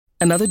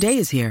Another day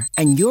is here,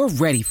 and you're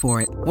ready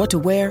for it. What to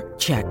wear?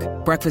 Check.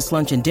 Breakfast,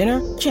 lunch, and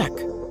dinner? Check.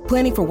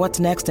 Planning for what's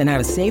next and how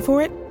to save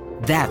for it?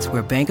 That's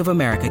where Bank of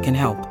America can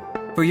help.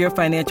 For your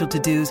financial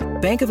to-dos,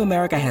 Bank of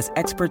America has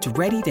experts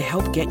ready to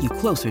help get you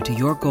closer to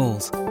your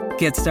goals.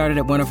 Get started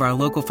at one of our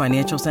local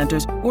financial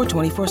centers or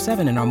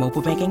 24/7 in our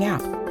mobile banking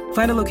app.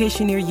 Find a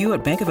location near you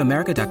at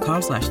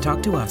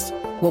bankofamerica.com/talktous.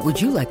 What would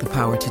you like the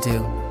power to do?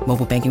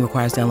 Mobile banking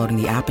requires downloading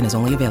the app and is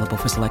only available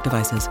for select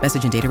devices.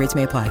 Message and data rates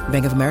may apply.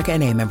 Bank of America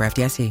N.A., member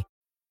FDIC.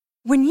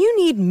 When you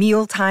need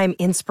mealtime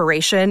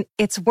inspiration,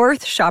 it's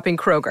worth shopping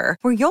Kroger,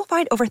 where you'll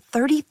find over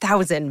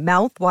 30,000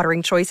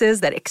 mouth-watering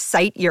choices that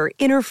excite your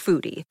inner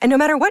foodie. And no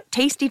matter what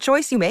tasty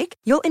choice you make,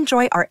 you'll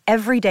enjoy our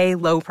everyday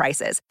low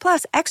prices,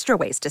 plus extra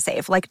ways to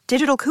save, like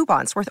digital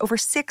coupons worth over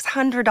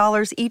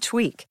 $600 each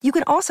week. You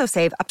can also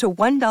save up to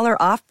 $1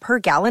 off per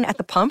gallon at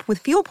the pump with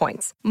fuel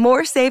points.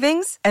 More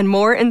savings and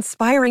more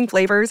inspiring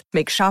flavors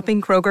make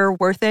shopping Kroger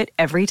worth it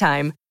every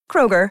time.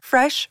 Kroger,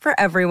 fresh for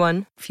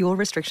everyone. Fuel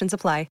restrictions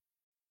apply.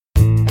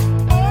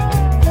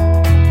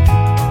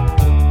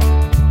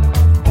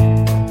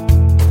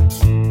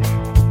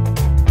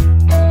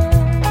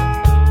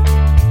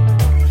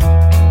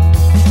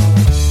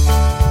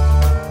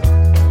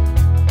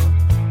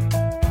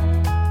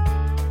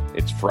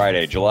 It's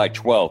Friday, July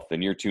 12th,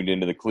 and you're tuned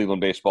into the Cleveland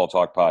Baseball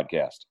Talk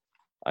podcast.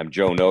 I'm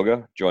Joe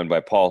Noga, joined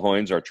by Paul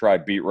Hoynes, our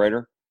Tribe beat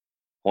writer.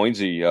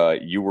 Hoynesy,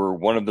 you were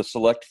one of the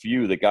select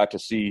few that got to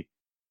see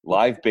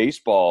live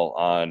baseball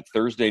on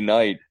Thursday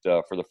night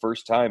for the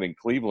first time in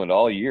Cleveland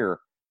all year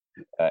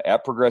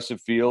at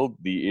Progressive Field,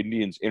 the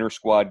Indians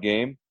inter-squad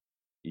game.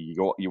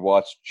 You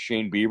watched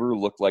Shane Bieber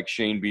look like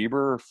Shane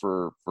Bieber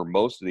for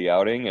most of the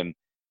outing,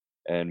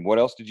 and what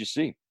else did you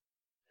see?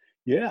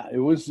 Yeah, it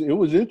was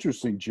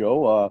interesting,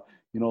 Joe.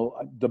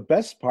 The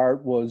best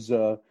part was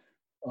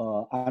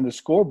on the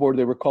scoreboard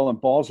they were calling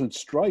balls and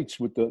strikes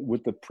with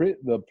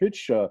the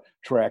pitch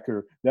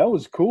tracker. That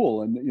was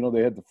cool, and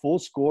they had the full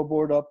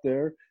scoreboard up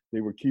there.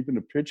 They were keeping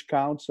the pitch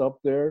counts up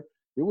there.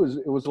 It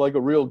was like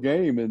a real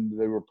game, and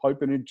they were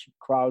piping in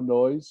crowd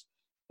noise,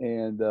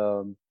 and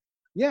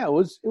it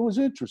was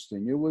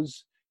interesting. It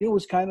was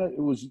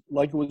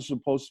like it was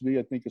supposed to be.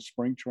 I think a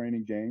spring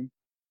training game.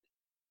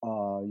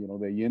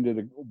 They ended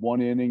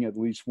at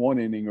least one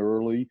inning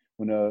early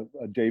when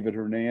David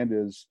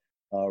Hernandez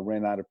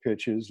ran out of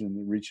pitches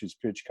and reached his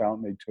pitch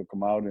count, and they took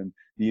him out, and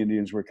the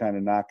Indians were kind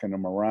of knocking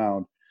him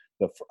around.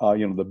 The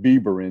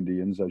Bieber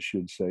Indians, I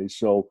should say.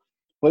 So,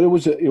 but it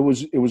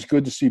was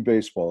good to see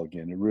baseball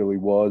again. It really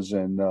was,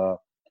 and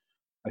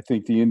I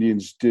think the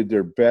Indians did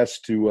their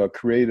best to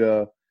create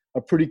a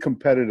pretty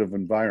competitive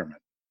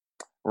environment.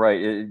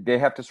 Right, they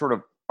have to sort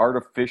of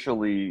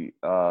artificially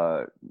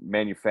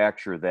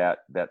manufacture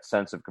that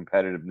sense of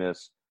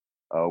competitiveness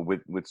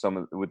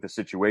with the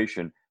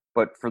situation,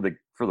 but for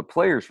the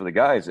players, for the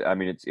guys, I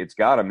mean, it's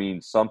got to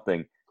mean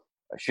something.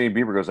 Shane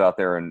Bieber goes out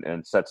there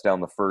and sets down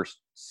the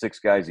first six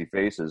guys he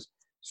faces,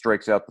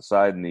 strikes out the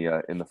side in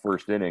the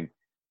first inning.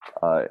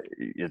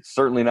 It's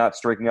certainly not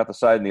striking out the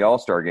side in the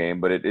All-Star game,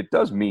 but it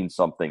does mean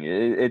something.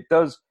 It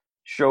does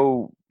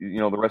show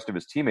the rest of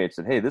his teammates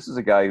that, hey, this is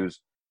a guy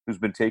who's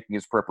been taking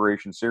his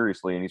preparation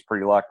seriously, and he's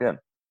pretty locked in.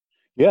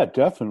 Yeah,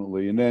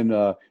 definitely. And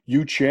then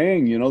Yu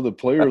Chang, the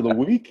player of the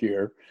week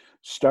here,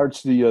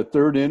 starts the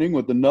third inning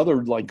with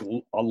another, like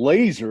a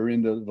laser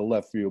into the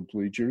left field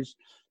bleachers.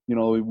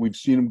 We've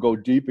seen him go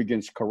deep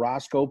against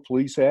Carrasco,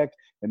 Plesac,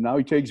 and now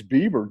he takes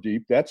Bieber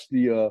deep. That's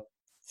the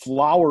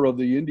flower of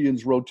the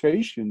Indians'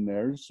 rotation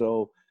there.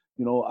 So,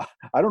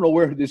 I don't know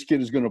where this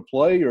kid is going to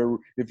play or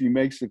if he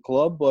makes the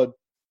club, but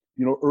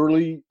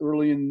early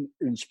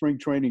in spring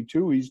training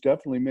too, he's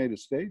definitely made a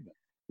statement.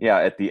 Yeah,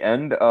 at the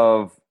end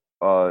of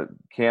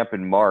camp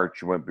in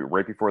March,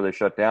 right before they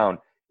shut down,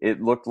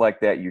 it looked like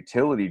that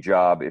utility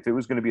job, if it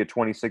was going to be a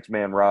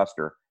 26-man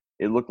roster,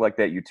 it looked like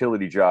that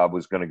utility job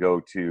was going to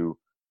go to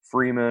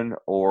Freeman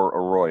or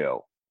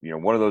Arroyo.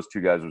 One of those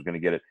two guys was going to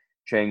get it.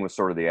 Chang was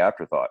sort of the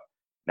afterthought.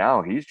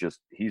 Now he's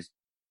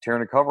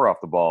tearing the cover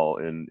off the ball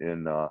in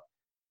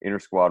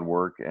inter-squad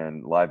work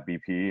and live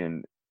BP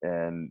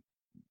and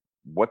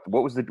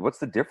what's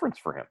the difference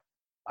for him?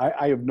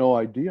 I have no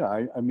idea.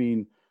 I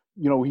mean,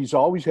 he's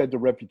always had the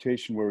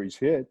reputation where he's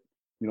hit.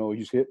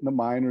 He's hit in the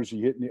minors.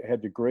 He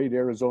had the great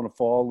Arizona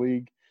Fall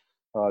League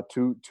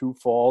two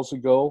falls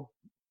ago.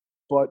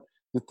 But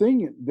the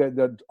thing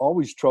that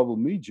always troubled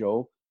me,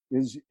 Joe,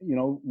 is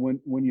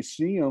when you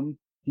see him,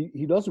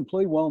 he doesn't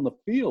play well in the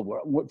field.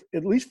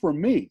 At least for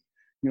me,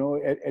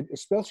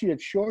 especially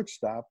at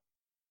shortstop.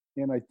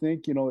 And I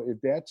think if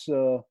that's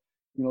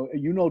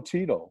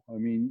Tito. I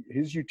mean,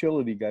 his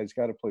utility guy's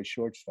got to play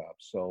shortstop.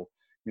 So,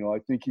 I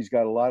think he's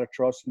got a lot of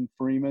trust in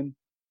Freeman.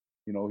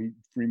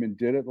 Freeman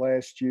did it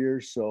last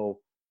year. So,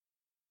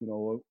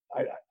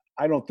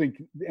 I don't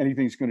think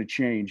anything's going to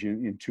change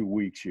in 2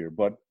 weeks here.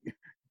 But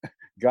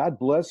God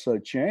bless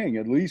Chang.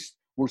 At least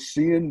we're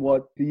seeing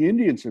what the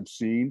Indians have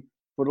seen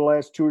for the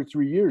last 2 or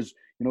 3 years.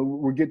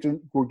 We're getting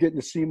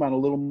to see him on a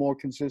little more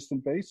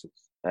consistent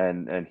basis.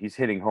 And he's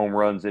hitting home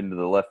runs into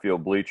the left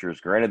field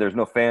bleachers. Granted, there's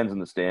no fans in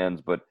the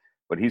stands, but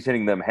but he's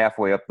hitting them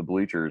halfway up the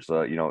bleachers,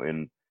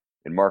 in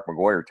Mark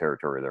McGwire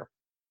territory there.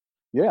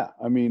 Yeah,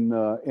 I mean,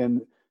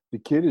 and the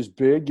kid is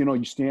big.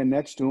 You stand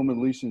next to him, at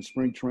least in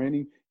spring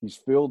training. He's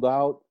filled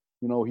out.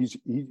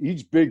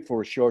 He's big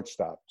for a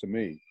shortstop to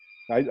me.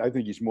 I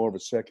think he's more of a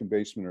second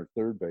baseman or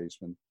third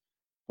baseman,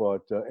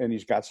 but and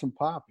he's got some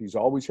pop. He's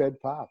always had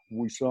pop.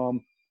 I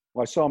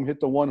saw him hit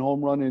the one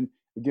home run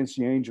against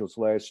the Angels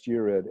last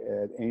year at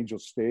Angel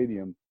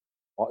Stadium.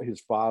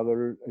 His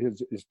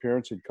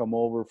parents had come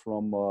over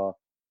from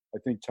I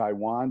think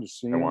Taiwan to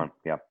see him. Taiwan,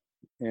 yeah,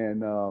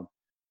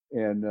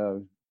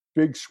 and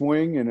big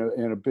swing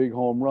and a big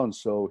home run.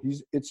 So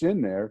it's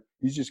in there.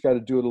 He's just got to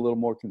do it a little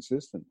more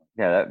consistently.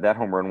 Yeah, that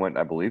home run went,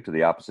 I believe, to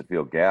the opposite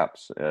field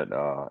gaps at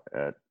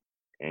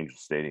Angel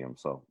Stadium.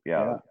 So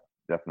yeah.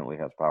 Definitely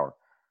has power.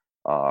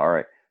 All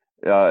right.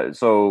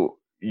 So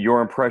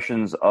your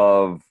impressions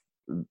of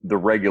the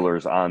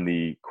regulars on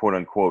the quote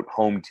unquote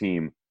home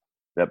team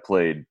that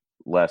played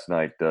last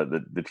night,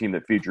 the team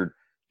that featured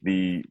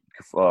the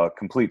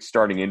complete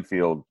starting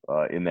infield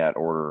in that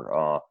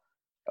order.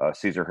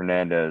 Cesar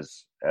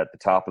Hernandez at the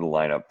top of the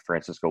lineup,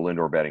 Francisco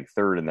Lindor batting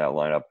third in that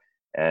lineup,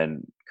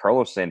 and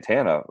Carlos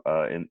Santana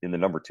in the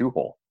number 2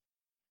 hole.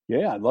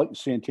 Yeah,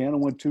 Santana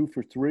went 2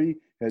 for 3,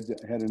 had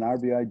an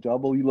RBI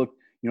double. He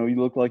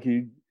looked like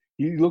he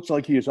looks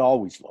like he has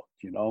always looked.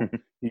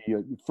 He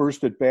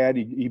first at bat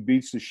he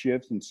beats the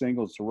shift and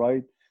singles to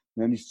right,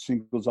 then he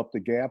singles up the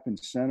gap in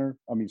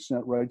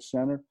right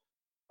center.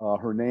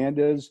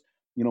 Hernandez,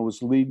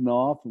 was leading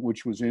off,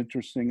 which was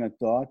interesting, I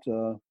thought,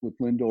 with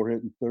Lindor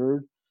hitting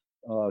third.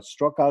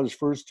 Struck out his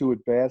first 2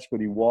 at bats,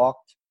 but he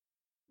walked,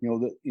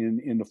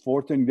 in the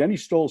fourth inning. Then he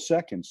stole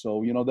second.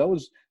 So, that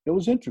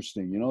was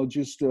interesting,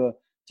 just to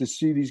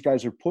see these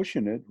guys are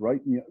pushing it right,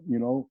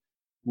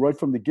 right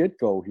from the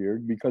get-go here,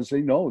 because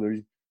they know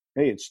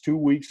it's 2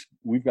 weeks.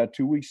 We've got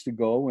 2 weeks to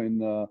go,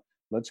 and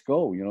let's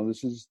go.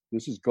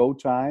 This is go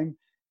time.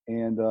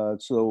 And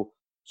so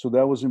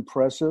that was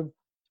impressive.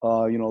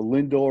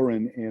 Lindor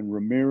and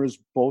Ramirez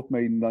both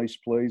made nice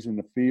plays in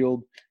the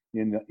field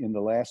in the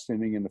last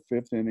inning, in the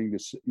fifth inning,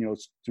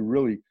 to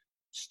really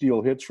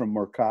steal hits from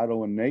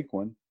Mercado and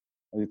Naquin.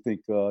 I think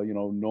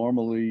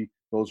normally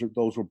those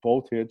were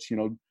both hits.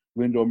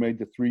 Lindor made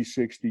the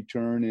 360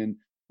 turn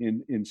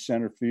in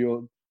center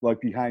field, like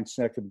behind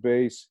second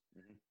base,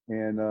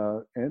 and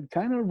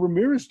kind of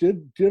Ramirez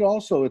did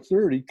also at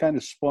third. He kind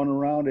of spun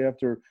around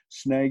after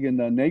snagging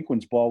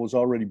Naquin's ball was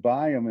already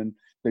by him, and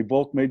they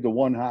both made the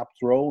one hop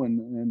throw,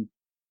 and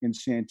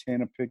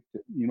Santana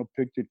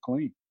picked it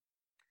clean.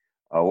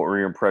 What were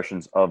your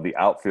impressions of the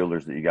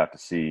outfielders that you got to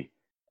see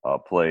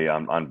play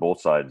on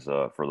both sides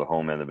for the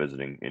home and the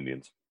visiting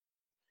Indians?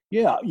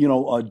 Yeah,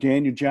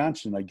 Daniel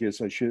Johnson. I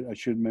guess I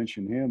should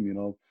mention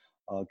him.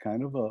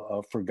 Kind of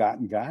a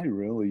forgotten guy,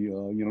 really.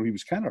 He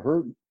was kind of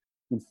hurt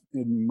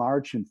in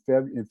March and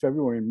in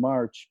February and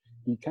March.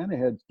 He kind of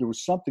there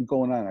was something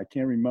going on. I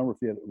can't remember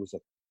if it was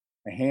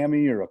a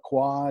hammy or a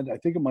quad. I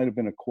think it might have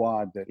been a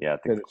quad that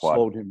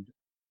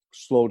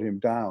slowed him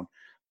down.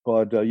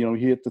 But he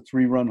hit the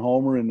 3-run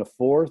homer in the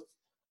fourth.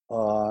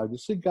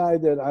 This is a guy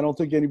that I don't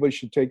think anybody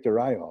should take their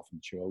eye off him,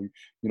 Joe.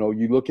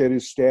 You look at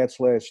his stats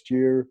last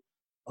year.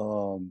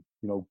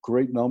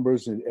 Great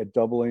numbers at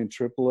AA and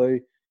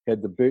AAA.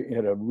 Had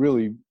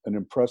an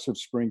impressive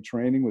spring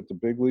training with the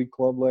big league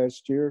club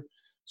last year.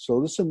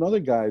 So this is another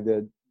guy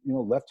that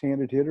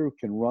left-handed hitter who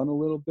can run a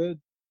little bit,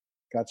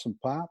 got some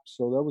pop.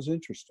 So that was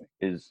interesting.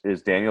 Is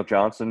Daniel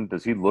Johnson?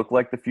 Does he look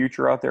like the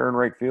future out there in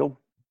right field?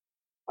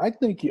 I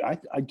think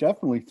I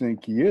definitely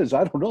think he is.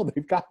 I don't know.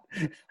 They've got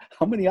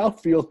how many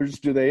outfielders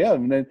do they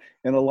have, and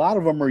a lot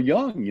of them are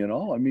young.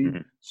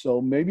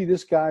 So maybe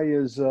this guy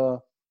is.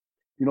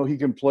 He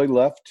can play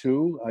left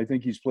too. I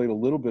think he's played a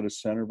little bit of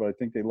center, but I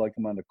think they like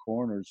him on the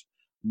corners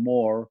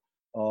more.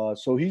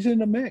 So he's in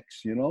the mix.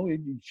 He's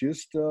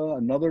just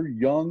another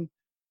young,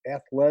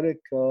 athletic,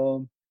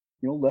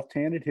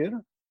 left-handed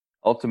hitter.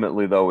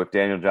 Ultimately, though, if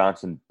Daniel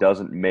Johnson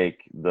doesn't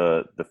make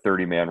the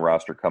 30-man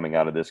roster coming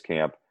out of this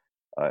camp,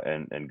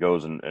 and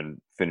goes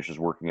and finishes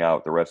working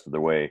out the rest of the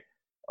way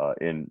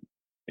in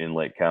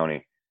Lake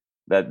County,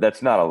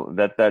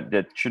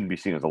 that shouldn't be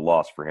seen as a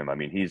loss for him. I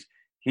mean, he's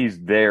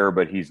there,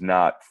 but he's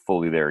not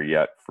fully there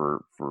yet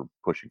for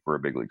pushing for a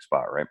big league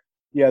spot, right?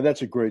 Yeah,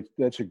 that's a great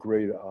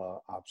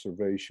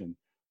observation.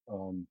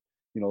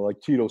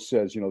 Like Tito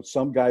says,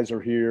 some guys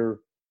are here.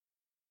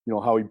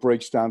 How he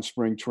breaks down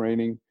spring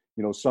training.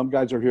 Some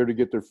guys are here to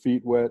get their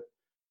feet wet.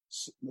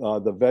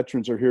 The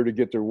veterans are here to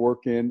get their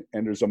work in,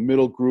 and there's a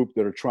middle group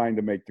that are trying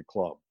to make the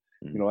club.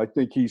 Mm-hmm. I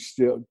think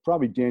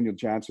probably Daniel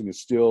Johnson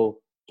is still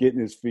getting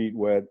his feet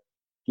wet,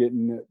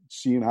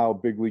 seeing how a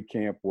big league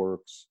camp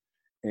works.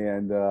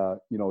 And,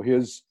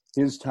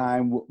 his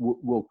time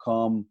will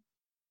come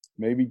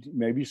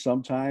maybe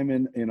sometime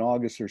in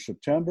August or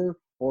September,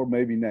 or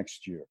maybe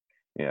next year.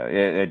 Yeah,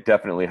 it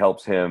definitely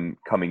helps him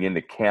coming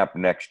into camp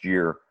next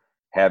year,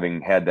 having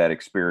had that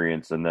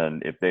experience. And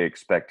then if they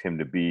expect him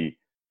to be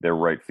their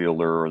right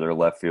fielder or their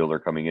left fielder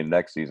coming in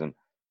next season,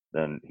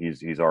 then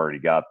he's already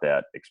got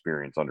that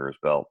experience under his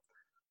belt.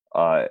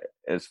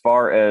 As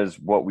far as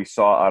what we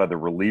saw out of the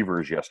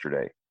relievers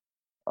yesterday,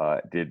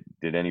 did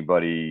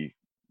anybody,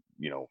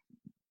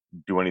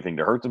 do anything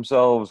to hurt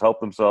themselves, help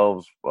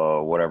themselves,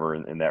 whatever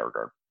in that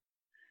regard?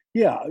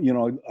 Yeah, I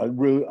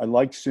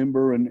like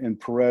Simber and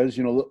Perez.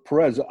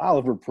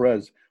 Oliver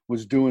Perez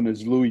was doing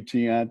his Louis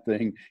Tiant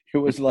thing. It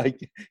was like,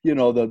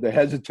 the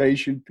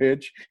hesitation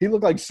pitch. He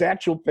looked like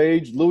Satchel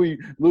Paige, Louis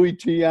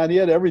Tiant. He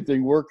had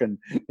everything working,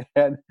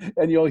 and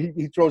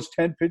he throws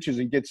 10 pitches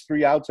and gets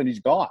 3 outs and he's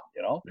gone.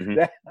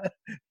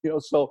 Mm-hmm.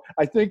 So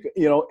I think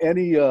I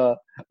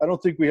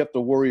don't think we have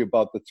to worry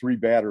about the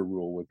 3-batter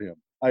rule with him.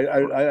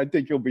 I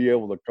think he'll be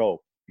able to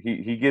cope.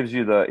 He gives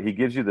you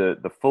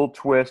the full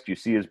twist. You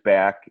see his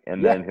back,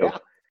 and then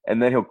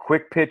he'll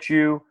quick pitch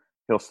you.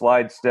 He'll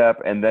slide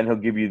step, and then he'll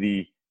give you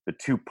the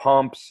 2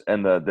 pumps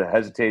and the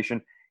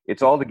hesitation.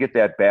 It's all to get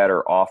that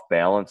batter off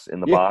balance in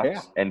the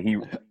box. And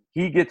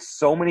he gets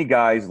so many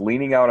guys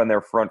leaning out on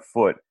their front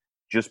foot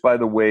just by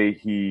the way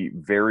he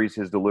varies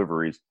his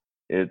deliveries.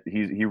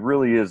 He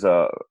really is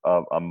a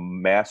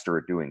master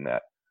at doing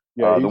that.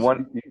 Yeah, go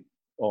on.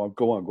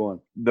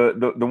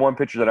 The one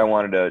pitcher that I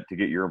wanted to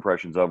get your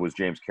impressions of was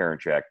James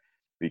Karinchak,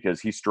 because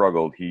he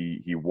struggled.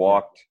 He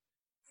walked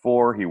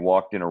 4, he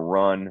walked in a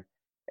run,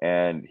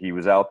 and he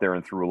was out there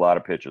and threw a lot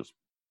of pitches.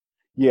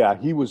 Yeah,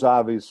 he was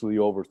obviously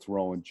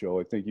overthrown, Joe.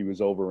 I think he was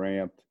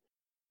overamped.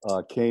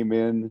 Came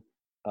in.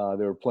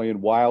 They were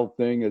playing Wild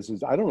Thing as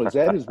his. I don't know. Is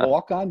that his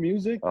walk-on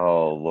music?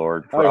 Oh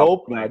Lord, I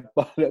hope not.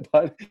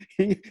 But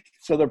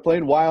so they're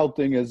playing Wild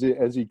Thing as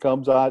he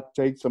comes out,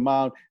 takes him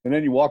out, and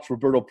then he walks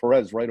Roberto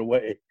Perez right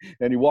away,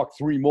 and he walked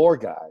 3 more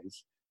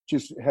guys.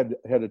 Just had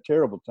a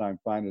terrible time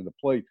finding the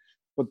plate.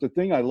 But the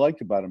thing I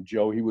liked about him,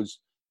 Joe, he was,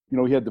 he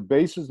had the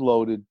bases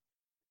loaded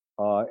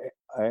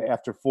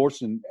after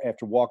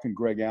walking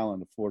Greg Allen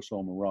to force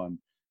home a run.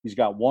 He's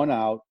got 1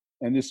 out,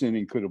 and this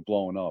inning could have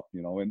blown up,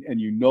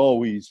 and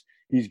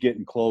he's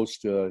getting close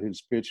to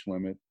his pitch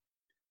limit.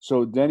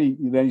 So then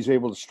he's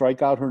able to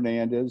strike out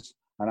Hernandez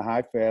on a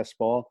high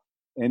fastball,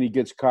 and he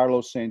gets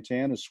Carlos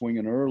Santana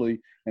swinging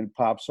early and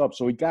pops up.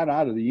 So he got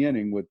out of the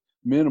inning with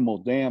minimal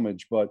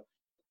damage. But,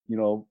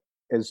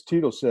 as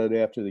Tito said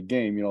after the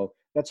game,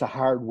 that's a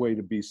hard way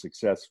to be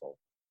successful.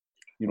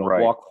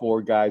 Right. Walk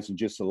 4 guys and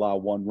just allow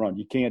 1 run.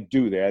 You can't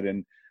do that.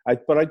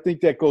 But I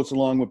think that goes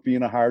along with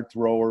being a hard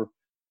thrower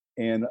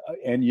and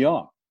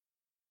young.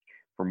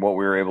 From what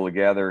we were able to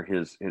gather,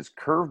 his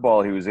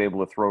curveball he was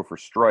able to throw for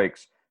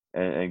strikes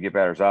and get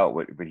batters out,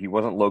 but he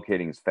wasn't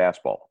locating his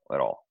fastball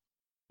at all.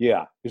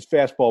 Yeah, his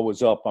fastball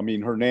was up. I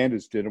mean,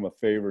 Hernandez did him a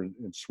favor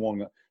and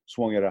swung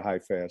at a high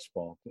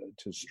fastball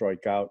to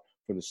strike out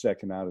for the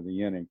 2nd out of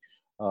the inning.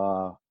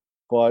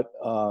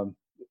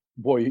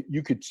 Boy,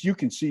 you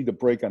can see the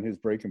break on his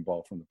breaking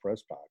ball from the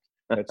press box.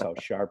 That's how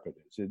sharp it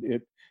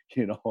is.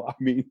 I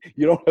mean,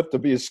 you don't have to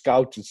be a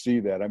scout to see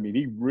that. I mean,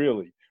 he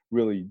really,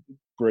 really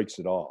breaks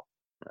it off.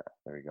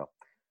 There you go.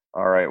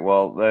 All right.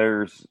 Well,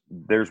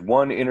 there's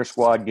one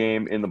inter-squad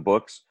game in the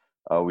books.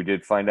 We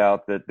did find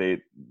out that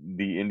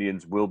the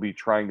Indians will be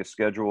trying to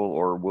schedule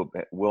or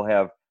will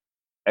have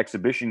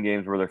exhibition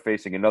games where they're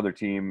facing another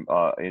team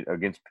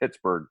against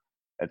Pittsburgh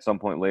at some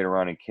point later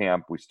on in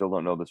camp. We still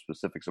don't know the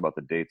specifics about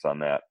the dates on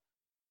that,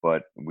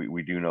 but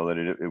we do know that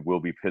it will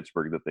be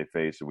Pittsburgh that they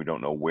face, and we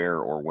don't know where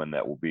or when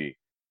that will be.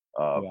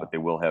 But they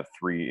will have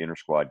 3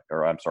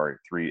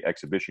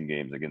 exhibition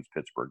games against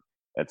Pittsburgh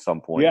at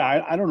some point.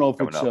 Yeah, I don't know if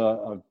it's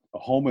a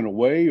home and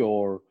away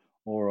or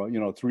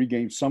 3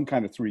 games, some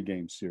kind of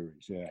 3-game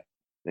series. Yeah,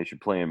 they should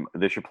play him.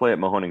 They should play at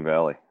Mahoning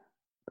Valley.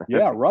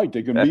 Yeah, right.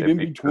 They can meet in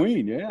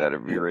between. Yeah,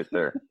 that'd be right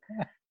there.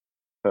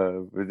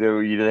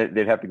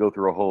 They'd have to go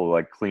through a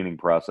whole cleaning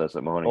process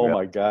at Mahoning Valley. Oh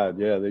my God,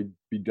 yeah, they'd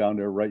be down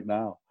there right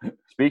now.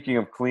 Speaking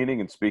of cleaning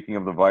and speaking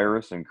of the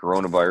virus and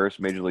coronavirus,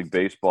 Major League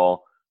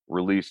Baseball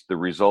released the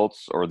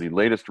results or the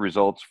latest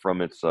results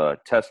from its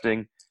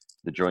testing,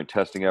 the joint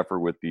testing effort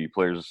with the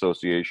Players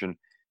Association.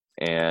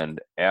 And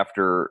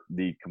after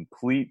the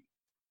complete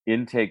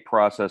intake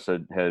process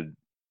had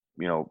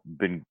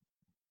been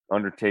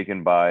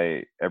undertaken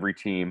by every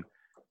team,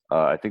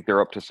 I think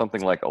they're up to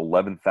something like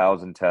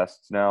 11,000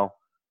 tests now,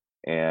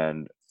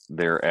 and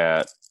they're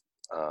at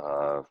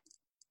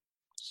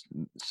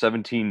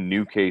 17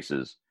 new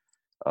cases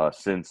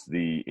since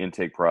the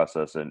intake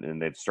process,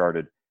 and they've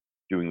started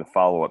doing the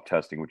follow-up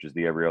testing, which is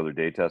the every other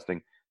day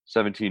testing.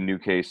 17 new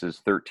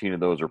cases, 13 of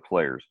those are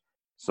players.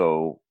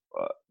 So,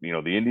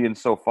 the Indians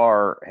so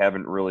far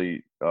haven't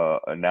really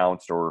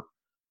announced or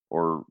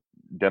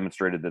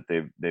demonstrated that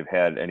they've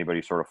had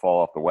anybody sort of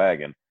fall off the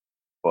wagon,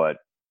 but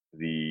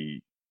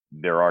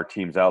there are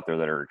teams out there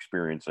that are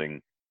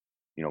experiencing,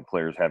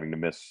 players having to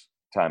miss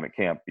time at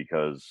camp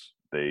because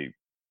they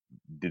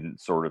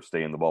didn't sort of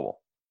stay in the bubble.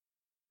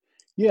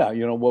 Yeah,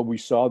 we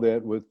saw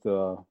that with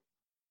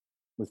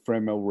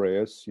Franmil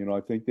Reyes.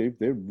 I think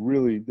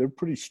they're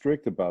pretty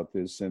strict about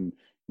this, and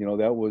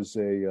that was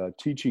a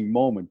teaching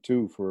moment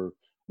too for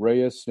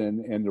Reyes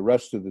and the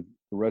rest of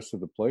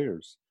the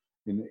players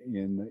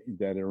in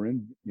that are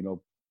in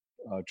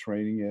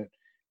training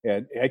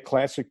at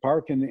Classic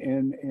Park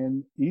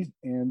and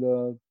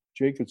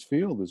Progressive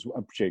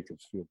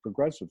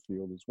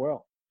Field as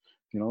well.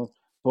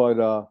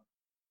 But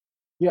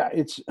yeah,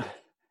 it's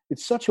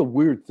such a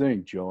weird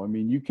thing, Joe. I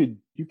mean, you could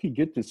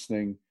get this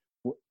thing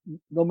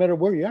no matter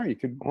where you are. You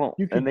could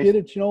get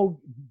it,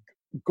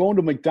 going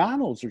to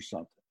McDonald's or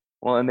something.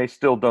 Well, and they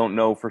still don't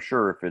know for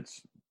sure if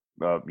it's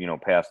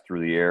passed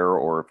through the air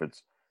or if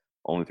it's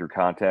only through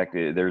contact.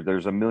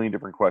 There's a million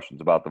different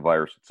questions about the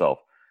virus itself.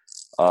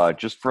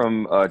 Just to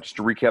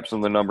recap some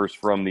of the numbers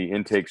from the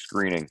intake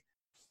screening.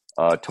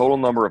 Total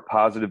number of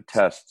positive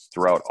tests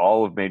throughout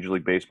all of Major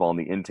League Baseball in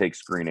the intake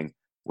screening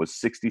was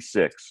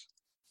 66,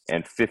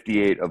 and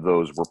 58 of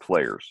those were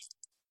players.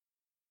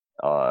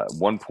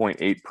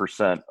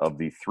 1.8% of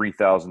the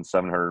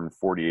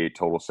 3,748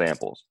 total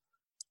samples.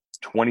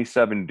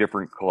 27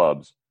 different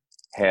clubs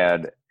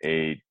had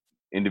a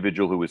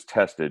individual who was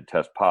test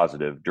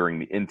positive during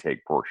the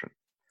intake portion.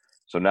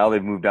 So now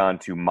they've moved on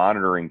to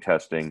monitoring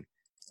testing,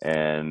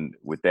 and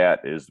with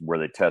that is where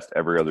they test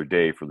every other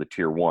day for the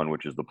tier 1,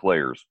 which is the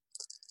players.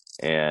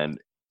 And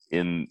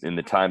in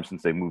the time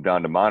since they moved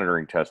on to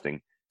monitoring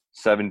testing,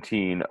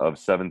 17 of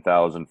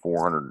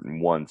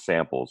 7,401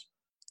 samples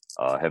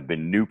have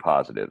been new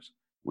positives,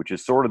 which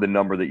is sort of the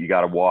number that you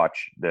got to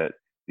watch, that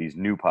these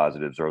new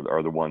positives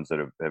are the ones that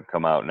have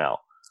come out now.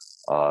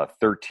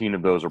 13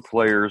 of those are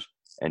players,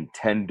 and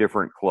 10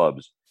 different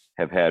clubs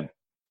have had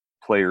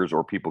players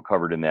or people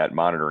covered in that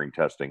monitoring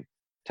testing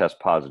test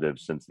positive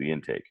since the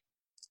intake.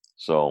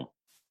 So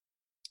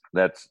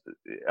that's,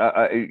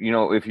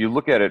 if you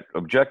look at it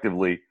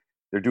objectively,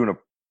 they're doing a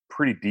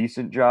pretty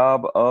decent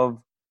job of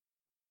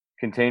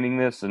containing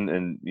this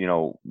and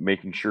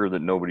making sure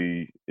that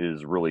nobody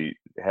is really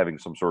having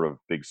some sort of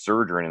big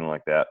surge or anything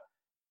like that.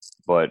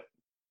 But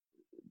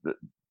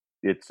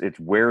it's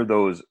where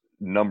those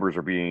numbers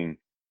are being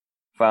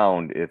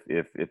found.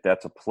 If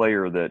that's a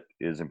player that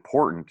is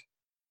important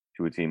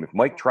to a team, if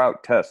Mike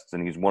Trout tests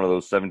and he's one of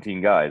those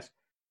 17 guys,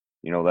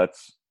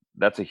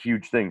 that's a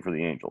huge thing for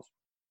the Angels.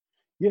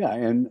 Yeah,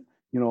 and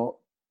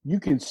you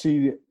can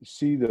see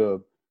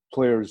the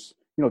players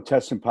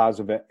testing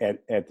positive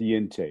at the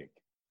intake,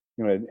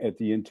 at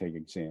the intake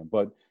exam.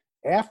 But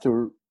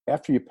after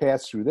you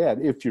pass through that,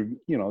 if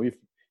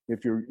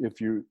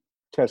you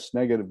test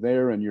negative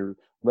there and you're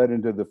let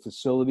into the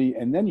facility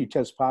and then you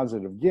test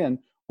positive again,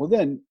 well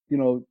then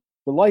the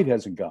light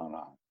hasn't gone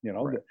on.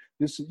 Right.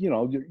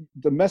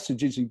 The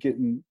message isn't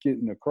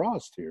getting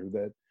across here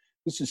that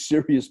this is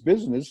serious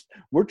business.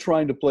 We're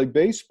trying to play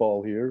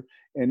baseball here,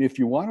 and if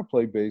you want to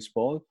play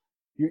baseball,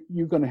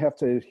 you're going to have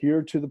to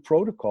adhere to the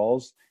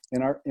protocols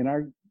in our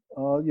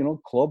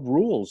club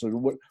rules,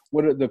 or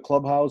what are the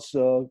clubhouse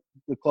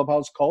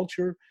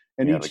culture,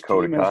 and each the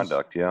code of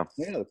conduct.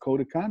 The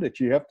code of conduct.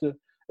 You have to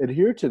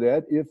adhere to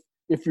that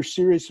if you're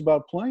serious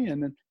about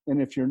playing, and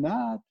if you're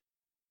not,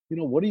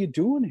 what are you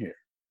doing here?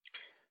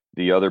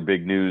 The other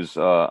big news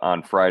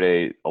on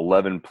Friday,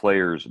 11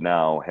 players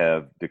now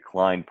have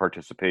declined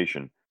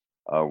participation.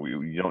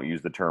 You don't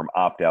use the term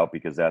opt-out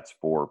because that's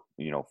for,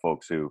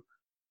 folks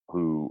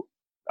who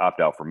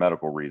opt out for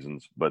medical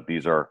reasons. But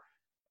these are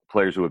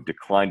players who have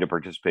declined to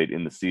participate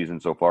in the season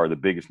so far. The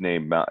biggest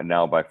name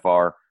now by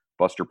far,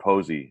 Buster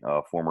Posey,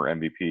 former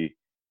MVP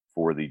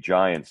for the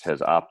Giants, has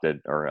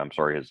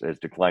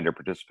declined to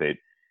participate.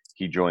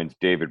 He joins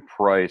David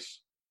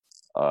Price,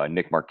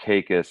 Nick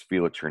Markakis,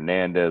 Felix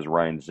Hernandez,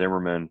 Ryan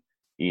Zimmerman,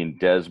 Ian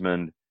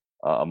Desmond,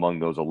 among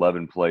those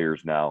 11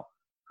 players now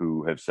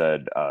who have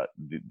said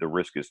the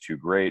risk is too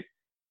great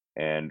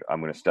and I'm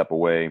going to step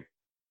away.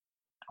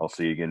 I'll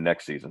see you again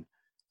next season.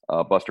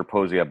 Buster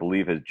Posey, I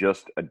believe, has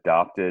just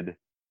adopted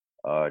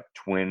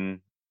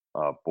twin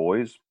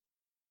boys,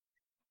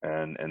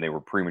 and they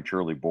were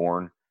prematurely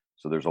born.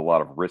 So there's a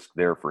lot of risk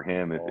there for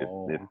him if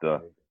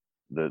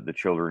the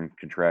children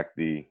contract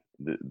the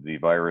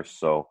virus.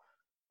 So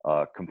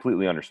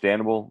completely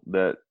understandable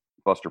that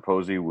Buster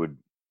Posey would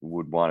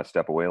want to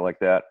step away like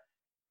that.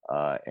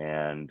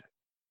 And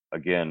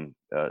again,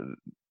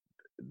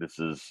 this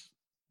is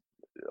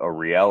a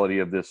reality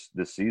of this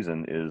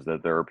season, is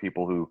that there are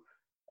people who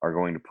are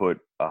going to put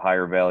a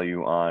higher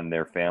value on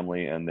their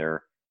family and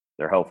their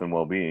health and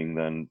well-being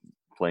than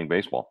playing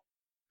baseball.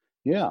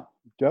 Yeah,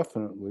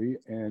 definitely.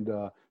 And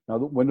now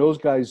when those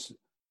guys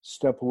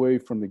step away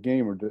from the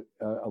game or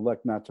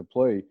elect not to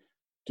play,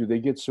 do they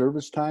get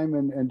service time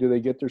and do they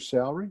get their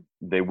salary?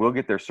 They will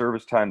get their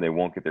service time. They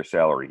won't get their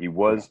salary. He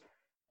was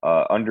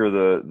under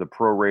the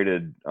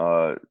prorated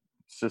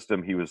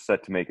system. He was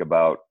set to make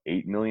about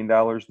 $8 million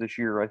this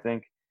year, I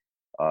think.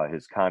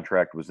 His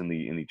contract was in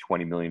the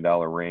 $20 million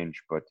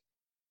range, but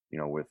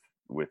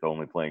with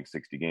only playing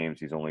 60 games,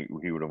 he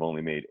would have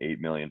only made $8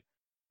 million.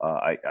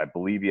 I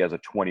believe he has a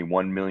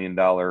 $21 million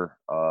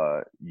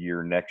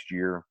year next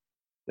year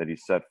that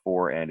he's set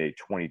for, and a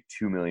 $22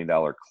 million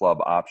club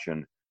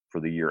option for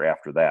the year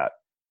after that.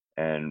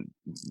 And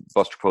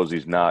Buster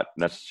Posey's not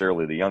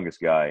necessarily the youngest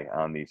guy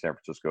on the San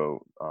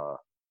Francisco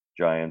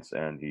Giants,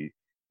 and he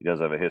does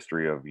have a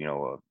history of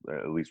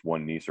at least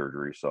one knee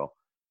surgery. So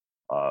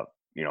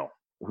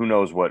who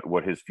knows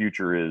what his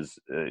future is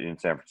in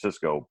San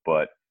Francisco,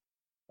 but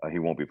he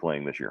won't be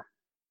playing this year.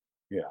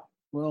 Yeah.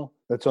 Well,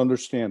 that's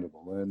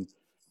understandable, and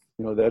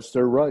that's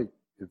their right.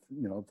 If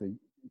they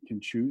can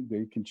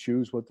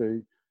choose what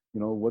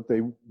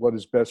what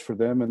is best for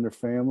them and their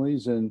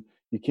families, and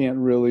you can't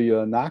really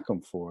knock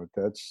them for it.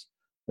 That's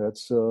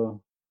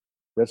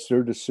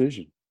their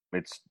decision.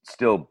 It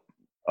still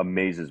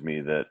amazes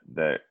me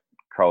that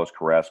Carlos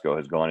Carrasco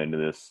has gone into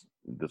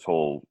this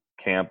whole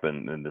camp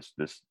and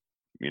this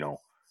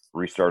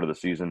restart of the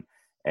season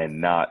and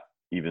not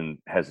even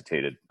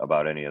hesitated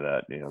about any of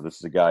that. This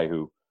is a guy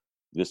who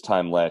this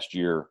time last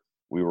year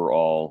we were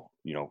all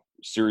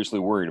seriously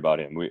worried about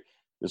him.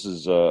 This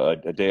is a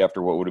day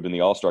after what would have been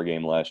the All-Star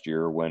game last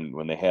year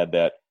when they had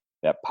that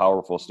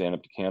powerful stand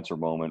up to cancer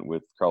moment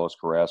with Carlos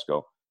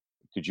Carrasco.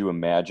 Could you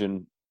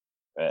imagine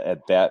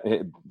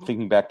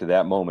thinking back to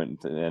that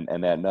moment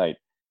and that night,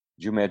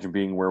 could you imagine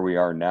being where we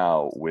are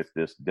now with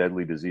this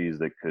deadly disease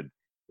that could,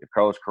 if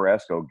Carlos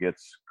Carrasco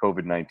gets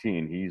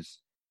COVID-19,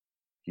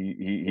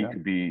 he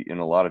could be in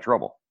a lot of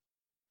trouble.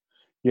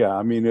 Yeah,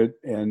 I mean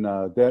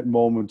that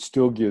moment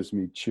still gives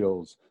me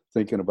chills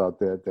thinking about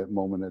that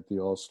moment at the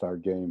All-Star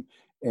game.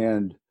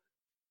 And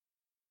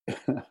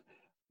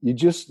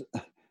he's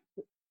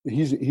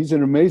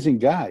an amazing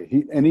guy.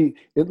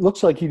 It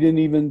looks like he didn't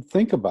even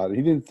think about it.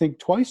 He didn't think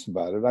twice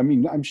about it. I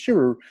mean, I'm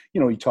sure,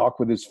 he talked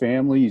with his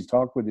family, he's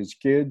talked with his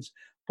kids,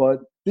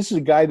 but this is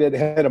a guy that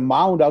had a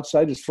mound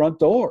outside his front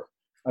door.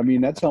 I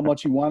mean, that's how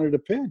much he wanted to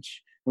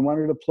pitch and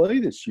wanted to play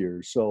this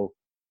year. So,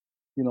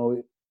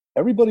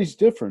 everybody's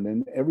different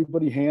and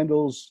everybody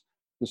handles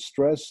the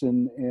stress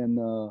and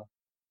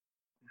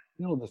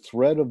the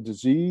threat of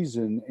disease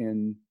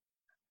and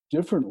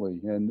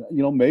differently. And,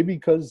 maybe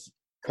because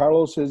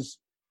Carlos has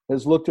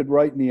looked it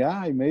right in the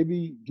eye,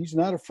 maybe he's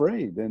not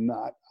afraid. And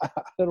I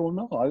don't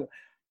know.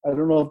 I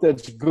don't know if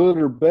that's good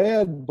or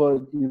bad,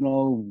 but,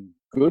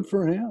 good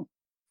for him.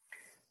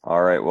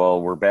 All right.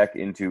 Well, we're back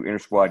into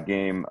inter-squad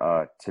game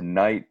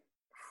tonight,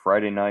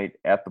 Friday night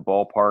at the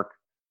ballpark.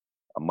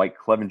 Mike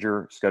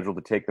Clevinger scheduled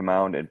to take the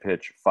mound and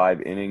pitch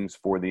 5 innings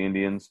for the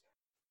Indians.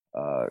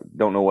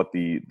 Don't know what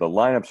the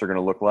lineups are going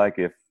to look like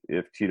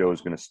if Tito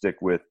is going to stick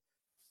with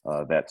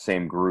that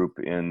same group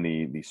in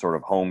the sort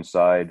of home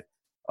side,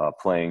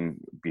 playing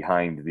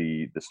behind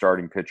the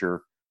starting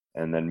pitcher,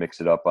 and then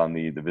mix it up on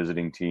the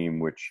visiting team,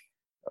 which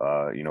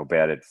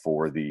batted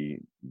for the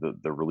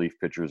relief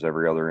pitchers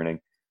every other inning.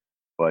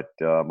 But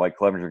Mike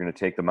Clevinger is going to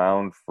take the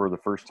mound for the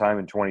first time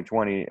in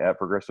 2020 at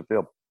Progressive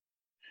Field.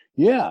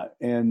 Yeah,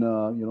 and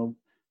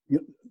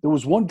there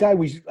was one guy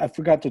I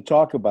forgot to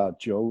talk about,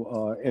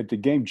 Joe, at the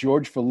game,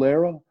 George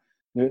Valera,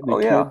 the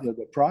kid,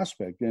 the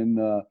prospect. And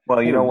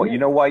well, you know what? You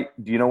know why?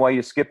 Do you know why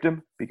you skipped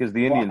him? Because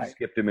the Indians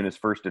skipped him in his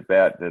first at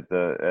bat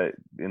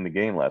in the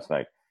game last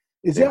night.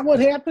 Is that what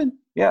happened?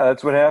 Yeah,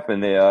 that's what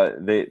happened.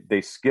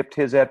 They skipped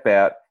his at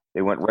bat.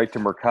 They went right to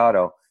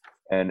Mercado.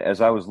 And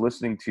as I was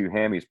listening to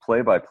Hammy's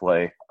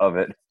play-by-play of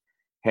it,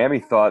 Hammy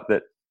thought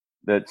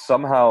that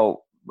somehow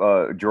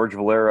George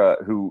Valera,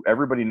 who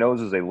everybody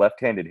knows is a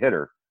left-handed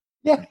hitter,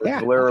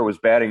 Valera was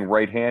batting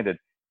right-handed.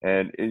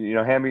 And,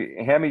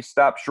 Hammy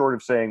stopped short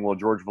of saying, well,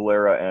 George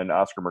Valera and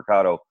Oscar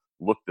Mercado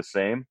look the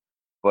same.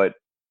 But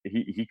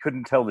he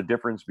couldn't tell the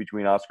difference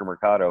between Oscar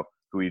Mercado,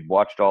 who he'd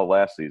watched all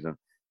last season,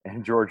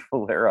 and George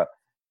Valera.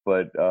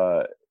 But,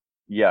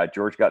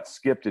 George got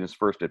skipped in his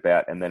first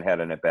at-bat and then had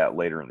an at-bat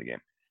later in the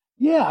game.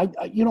 Yeah,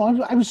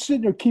 I was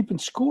sitting there keeping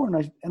score,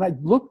 and I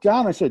looked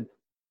down. I said,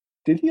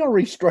 "Did he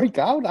already strike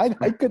out?" I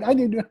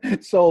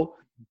didn't. So,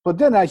 but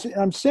then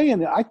I'm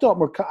saying I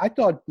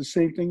thought the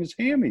same thing as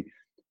Hammy,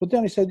 but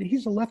then I said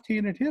he's a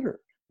left-handed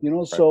hitter,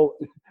 Right. So,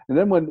 and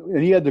then when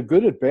he had the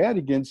good at bat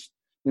against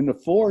in the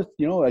fourth,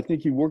 I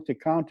think he worked the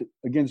count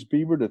against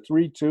Bieber to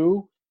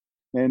 3-2,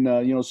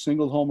 and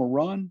singled home a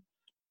run.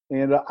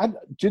 And I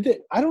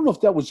don't know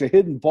if that was a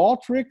hidden ball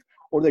trick,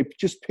 or they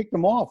just picked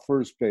him off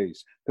first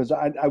base, because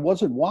I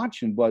wasn't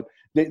watching, but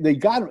they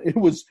got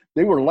him.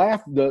 They were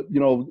laughing.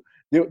 The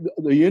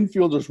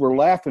infielders were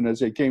laughing as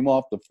they came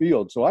off the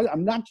field. So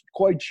I'm not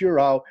quite sure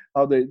how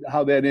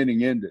that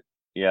inning ended.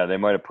 Yeah, they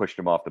might have pushed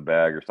him off the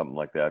bag or something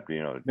like that.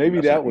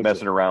 Maybe that was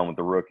messing around with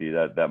the rookie.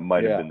 That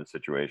might have been the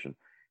situation,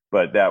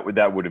 but that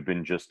would have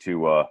been just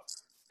to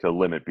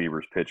limit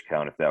Bieber's pitch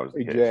count if that was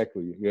the case.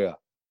 Exactly. Yeah.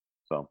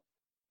 So,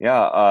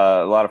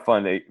 a lot of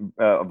fun.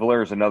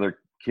 Valera's another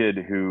kid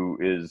who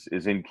is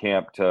in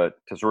camp to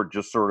sort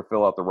of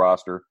fill out the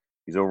roster.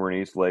 He's over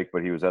in East Lake,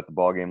 but he was at the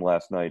ball game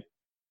last night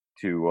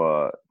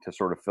to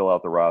sort of fill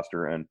out the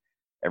roster. And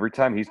every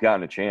time he's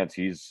gotten a chance,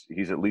 he's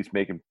at least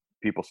making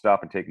people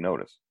stop and take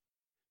notice.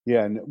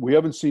 Yeah, and we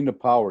haven't seen the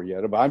power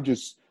yet, but I'm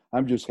just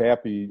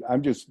happy.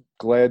 I'm just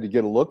glad to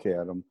get a look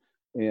at him.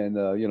 And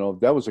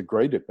that was a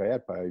great at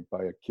bat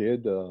by a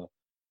kid.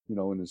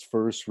 In his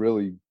first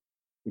really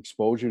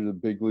exposure to the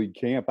big league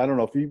camp. I don't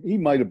know if he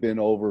might have been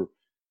over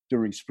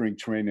during spring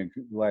training,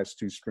 the last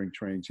 2 spring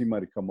trainings. He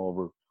might have come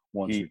over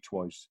once or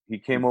twice. He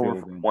came over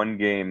for one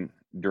game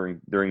during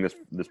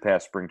this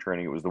past spring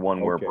training. It was the one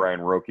where Brian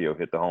Rocchio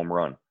hit the home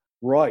run.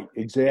 Right,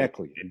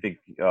 exactly. I think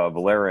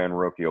Valera and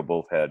Rocchio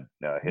both had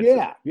hits.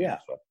 Yeah.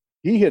 So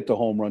He hit the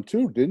home run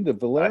too, didn't the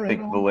Valera?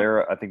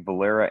 I think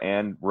Valera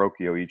and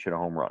Rocchio each hit a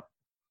home run.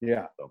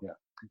 Yeah. So. Yeah.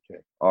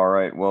 Okay. All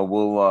right. Well,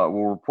 we'll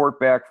report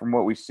back from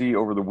what we see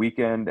over the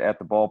weekend at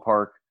the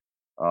ballpark.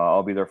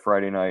 I'll be there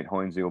Friday night.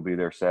 Hoynesy will be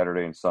there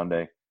Saturday and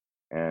Sunday.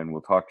 And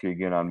we'll talk to you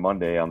again on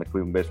Monday on the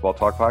Cleveland Baseball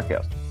Talk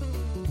podcast.